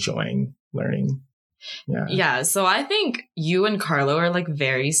I'm enjoying learning. Yeah. Yeah. So I think you and Carlo are like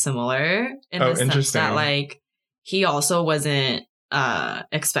very similar in the sense that like he also wasn't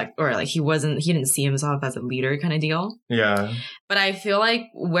he didn't see himself as a leader kind of deal. Yeah. But I feel like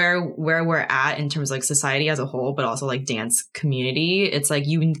where we're at in terms of like society as a whole, but also like dance community, it's like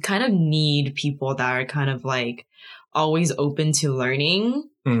you kind of need people that are kind of like always open to learning,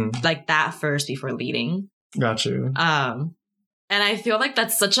 like that first before leading. Got you. And I feel like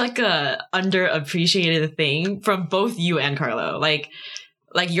that's such like a underappreciated thing from both you and Carlo. Like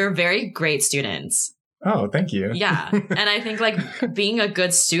you're very great students. Oh, thank you. Yeah. And I think like being a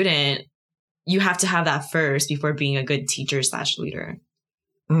good student, you have to have that first before being a good teacher / leader.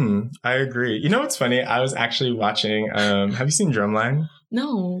 I agree. You know what's funny? I was actually watching, have you seen Drumline?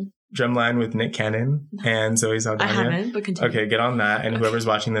 No. Drumline with Nick Cannon and Zoe Saldana. I haven't, but continue. Okay, get on that. And whoever's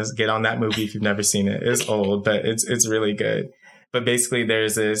watching this, get on that movie if you've never seen it. It's old, but it's really good. But basically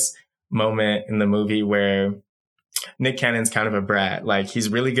there's this moment in the movie where Nick Cannon's kind of a brat. Like he's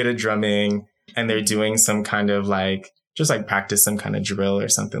really good at drumming and they're doing some kind of like, just like practice some kind of drill or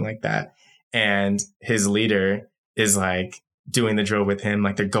something like that. And his leader is like doing the drill with him.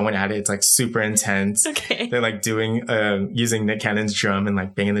 Like they're going at it. It's like super intense. Okay. They're like doing, using Nick Cannon's drum and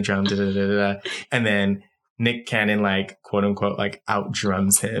like banging the drum. And then Nick Cannon, like, quote unquote, like out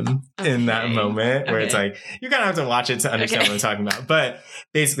drums him in that moment where it's like, you kind of have to watch it to understand what I'm talking about. But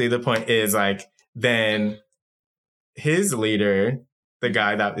basically the point is like, then his leader, the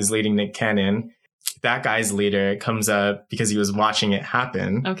guy that is leading Nick Cannon, that guy's leader comes up because he was watching it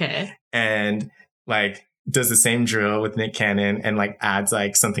happen. Okay. And like does the same drill with Nick Cannon and like adds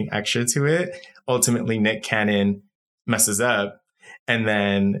like something extra to it. Ultimately, Nick Cannon messes up. And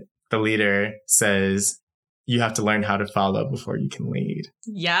then the leader says, you have to learn how to follow before you can lead.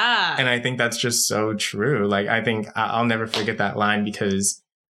 Yeah. And I think that's just so true. Like, I think I'll never forget that line because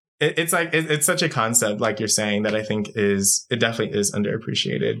it's like, it's such a concept, like you're saying, that I think it definitely is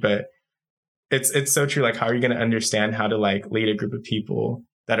underappreciated, but it's so true. Like, how are you going to understand how to like lead a group of people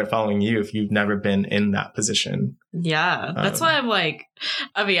that are following you if you've never been in that position? Yeah. That's why I'm like,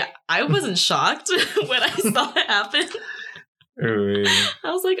 I mean, I wasn't shocked when I saw it happen. Ooh. I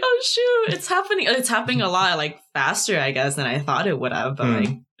was like, oh shoot, it's happening. It's happening a lot like faster, I guess, than I thought it would have. But like,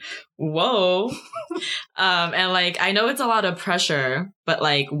 whoa. And like, I know it's a lot of pressure, but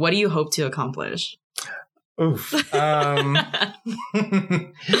like, what do you hope to accomplish? Oof. That's the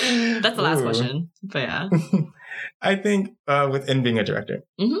last question. But yeah. I think within being a director,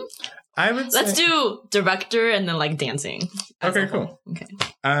 I would say... Let's do director and then like dancing. Okay, cool. Okay.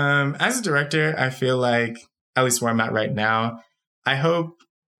 As a director, I feel like, at least where I'm at right now, I hope,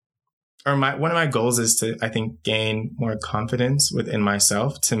 or one of my goals is to, I think, gain more confidence within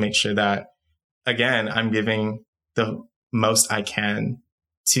myself to make sure that, again, I'm giving the most I can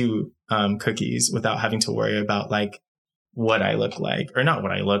to cookies without having to worry about like what I look like, or not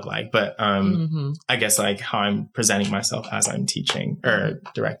what I look like, but I guess like how I'm presenting myself as I'm teaching or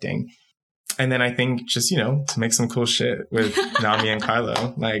directing. And then I think just, to make some cool shit with Nami and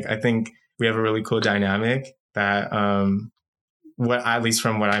Carlo. Like, I think we have a really cool dynamic that what, at least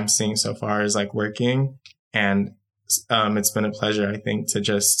from what I'm seeing so far, is like working. And it's been a pleasure, I think, to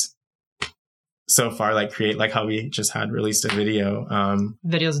just so far like create, like how we just had released a video.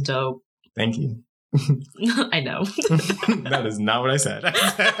 Video's dope. Thank you. I know. That is not what I said.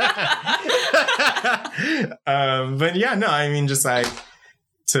 But yeah, no, I mean, just like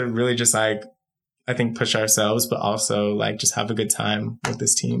to really just like, I think, push ourselves, but also like just have a good time with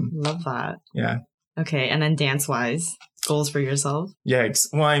this team. Love that. Yeah. Okay. And then dance wise, goals for yourself? Yikes.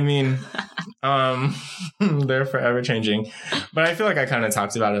 Well, I mean, they're forever changing, but I feel like I kind of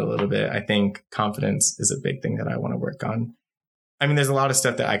talked about it a little bit. I think confidence is a big thing that I want to work on. I mean, there's a lot of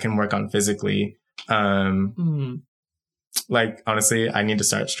stuff that I can work on physically. Like, honestly, I need to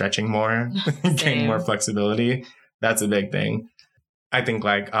start stretching more, gain more flexibility. That's a big thing. I think,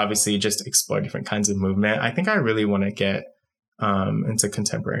 like, obviously just explore different kinds of movement. I think I really want to get into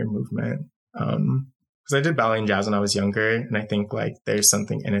contemporary movement. Because I did ballet and jazz when I was younger, and I think like there's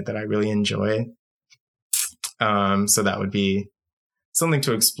something in it that I really enjoy. So that would be something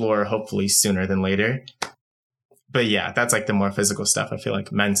to explore, hopefully sooner than later. But yeah, that's like the more physical stuff. I feel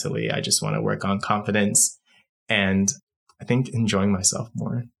like mentally, I just want to work on confidence and I think enjoying myself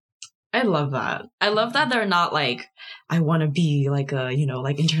more. I love that. I love that they're not like, I want to be like a,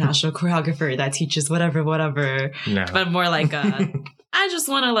 like international choreographer that teaches whatever, no. But more like I just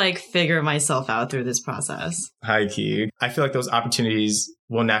want to like figure myself out through this process. High key. I feel like those opportunities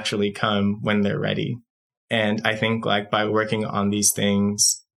will naturally come when they're ready. And I think like by working on these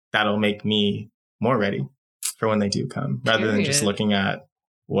things, that'll make me more ready for when they do come, rather than just looking at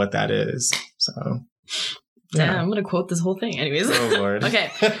what that is. So, yeah. Damn, I'm going to quote this whole thing anyways. Oh, Lord. Okay.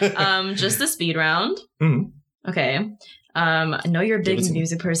 Just the speed round. Mm-hmm. Okay. I know you're a big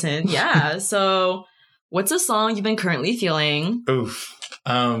music person. Yeah. So what's a song you've been currently feeling? Oof.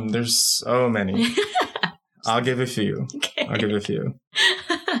 There's so many. I'll give a few. Okay. I'll give a few.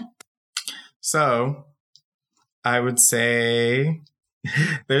 So I would say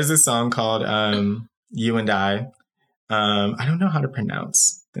there's a song called You and I. I don't know how to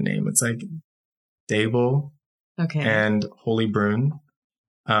pronounce the name. It's like Dable and Holy Brune.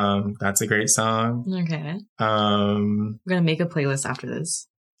 That's a great song. Okay. I'm gonna make a playlist after this.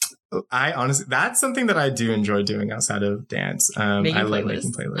 I honestly, that's something that I do enjoy doing outside of dance. I love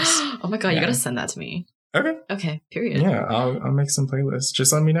making playlists. Oh my God, you gotta send that to me. Okay. Period. Yeah, I'll make some playlists.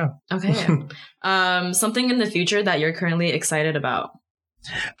 Just let me know. Okay. Something in the future that you're currently excited about?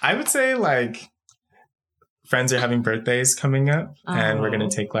 I would say like friends are having birthdays coming up, and we're gonna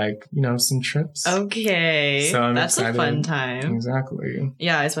take like some trips. Okay, so I'm that's excited. A fun time. Exactly.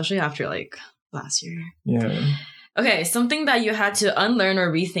 Yeah, especially after like last year. Yeah. Okay, something that you had to unlearn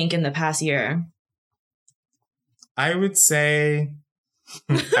or rethink in the past year. I would say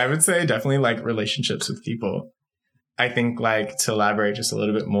definitely like relationships with people. I think like to elaborate just a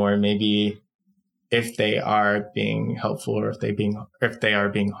little bit more, maybe if they are being helpful or if they are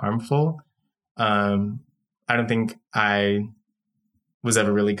being harmful. I don't think I was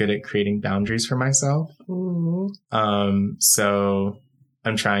ever really good at creating boundaries for myself. Ooh. So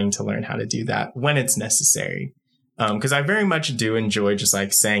I'm trying to learn how to do that when it's necessary. Because I very much do enjoy just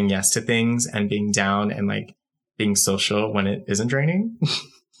like saying yes to things and being down and like being social when it isn't draining.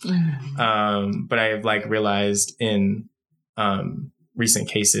 But I have like realized in recent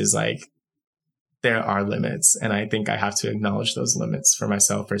cases, like there are limits, and I think I have to acknowledge those limits for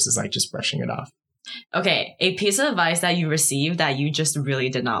myself versus like just brushing it off. Okay, a piece of advice that you received that you just really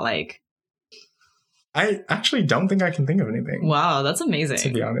did not like. I actually don't think I can think of anything. Wow, that's amazing. To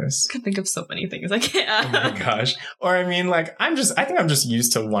be honest. I can think of so many things. I can't. Oh my gosh. Or I mean, like, I think I'm just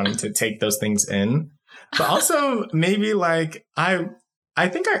used to wanting to take those things in. But also maybe like, I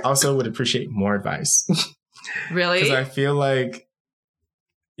think I also would appreciate more advice. Really? Because I feel like,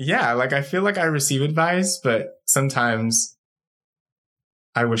 I feel like I receive advice, but sometimes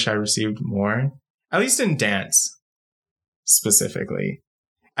I wish I received more. At least in dance, specifically.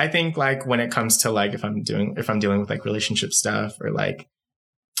 I think like when it comes to like if I'm dealing with like relationship stuff or like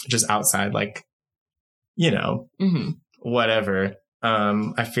just outside like whatever,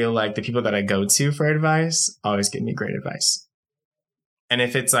 I feel like the people that I go to for advice always give me great advice. And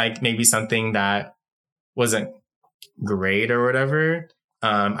if it's like maybe something that wasn't great or whatever,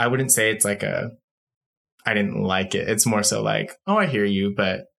 I wouldn't say it's like I didn't like it. It's more so like, oh, I hear you,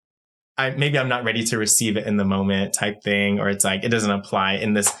 but maybe I'm not ready to receive it in the moment type thing, or it's like it doesn't apply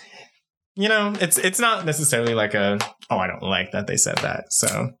in this. It's not necessarily like I don't like that they said that.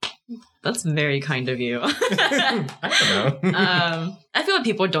 So that's very kind of you. I don't know. I feel like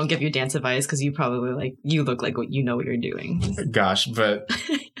people don't give you dance advice because you probably you look like you know what you're doing. Gosh, but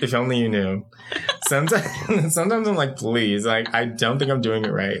if only you knew. Sometimes I'm like, please, I don't think I'm doing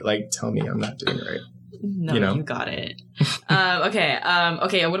it right. Tell me I'm not doing it right. No, you got it.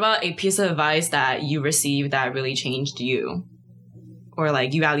 Okay. What about a piece of advice that you received that really changed you? Or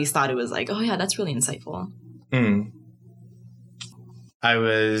you at least thought it was oh yeah, that's really insightful. I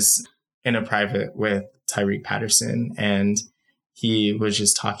was in a private with Tyreek Patterson, and he was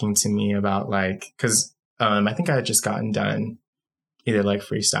just talking to me about because I think I had just gotten done either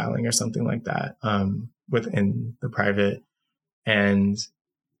freestyling or something like that within the private, and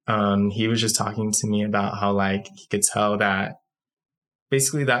he was just talking to me about how he could tell that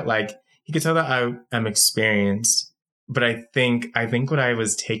basically that he could tell that I am experienced. But I think what I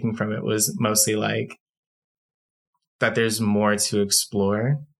was taking from it was mostly that there's more to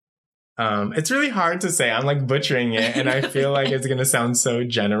explore. It's really hard to say. I'm butchering it, and I feel like it's going to sound so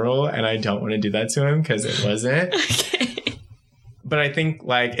general, and I don't want to do that to him because it wasn't. Okay. But I think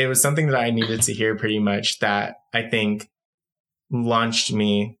it was something that I needed to hear pretty much, that I think launched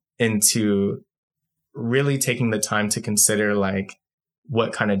me into really taking the time to consider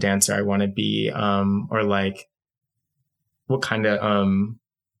what kind of dancer I want to be, or what kind of how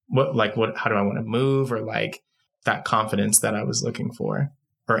do I want to move, or that confidence that I was looking for,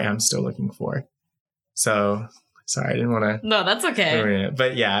 or am still looking for. So sorry, I didn't want to. No, that's okay.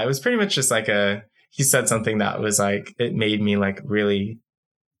 But yeah, it was pretty much just he said something that was it made me really,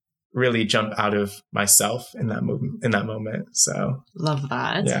 really jump out of myself in that moment. So love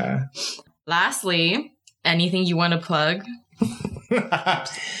that. Yeah. Lastly, anything you want to plug?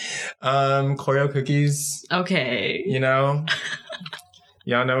 Choreo Cookies. Okay.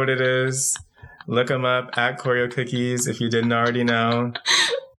 Y'all know what it is. Look them up at Choreo Cookies if you didn't already know.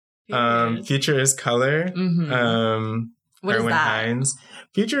 Future is Color. Mm-hmm. What Erwin is that? Hines.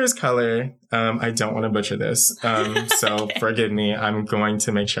 Future is Color. I don't want to butcher this, so forgive me. I'm going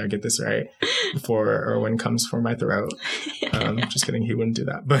to make sure I get this right before Erwin comes for my throat. Just kidding. He wouldn't do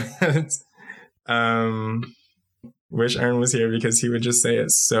that. But wish Ern was here because he would just say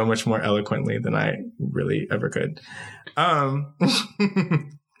it so much more eloquently than I really ever could.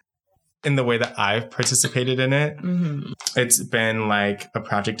 In the way that I've participated in it, mm-hmm. It's been a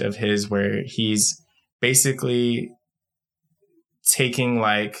project of his where he's basically taking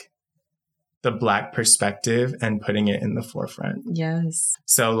the Black perspective and putting it in the forefront. Yes.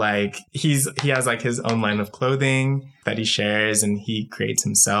 So he has his own line of clothing that he shares, and he creates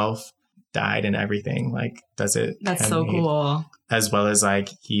himself, dyed and everything, does it. That's so cool. As well as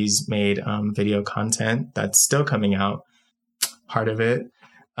he's made video content that's still coming out. Part of it.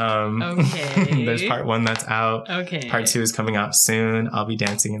 Okay. There's part 1 that's out. Okay. Part 2 is coming out soon. I'll be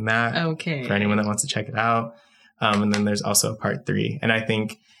dancing in that. Okay. For anyone that wants to check it out. And then there's also part 3. And I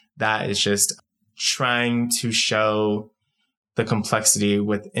think that is just trying to show the complexity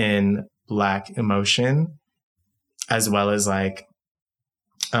within Black emotion, as well as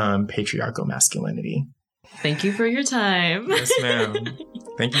patriarchal masculinity. Thank you for your time. Yes, ma'am.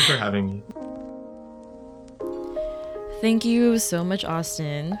 Thank you for having me. Thank you so much,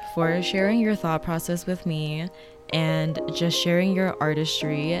 Austin, for sharing your thought process with me and just sharing your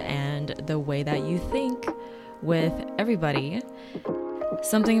artistry and the way that you think with everybody.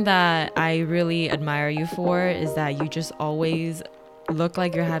 Something that I really admire you for is that you just always look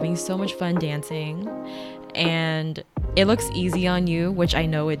like you're having so much fun dancing, and it looks easy on you, which I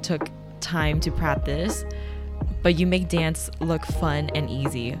know it took time to practice, but you make dance look fun and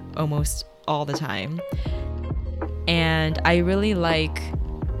easy almost all the time. And I really like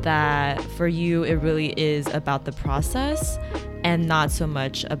that for you, it really is about the process and not so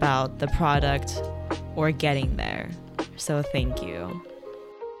much about the product or getting there. So thank you.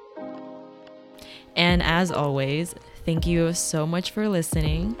 And as always, thank you so much for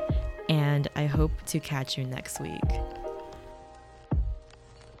listening, and I hope to catch you next week.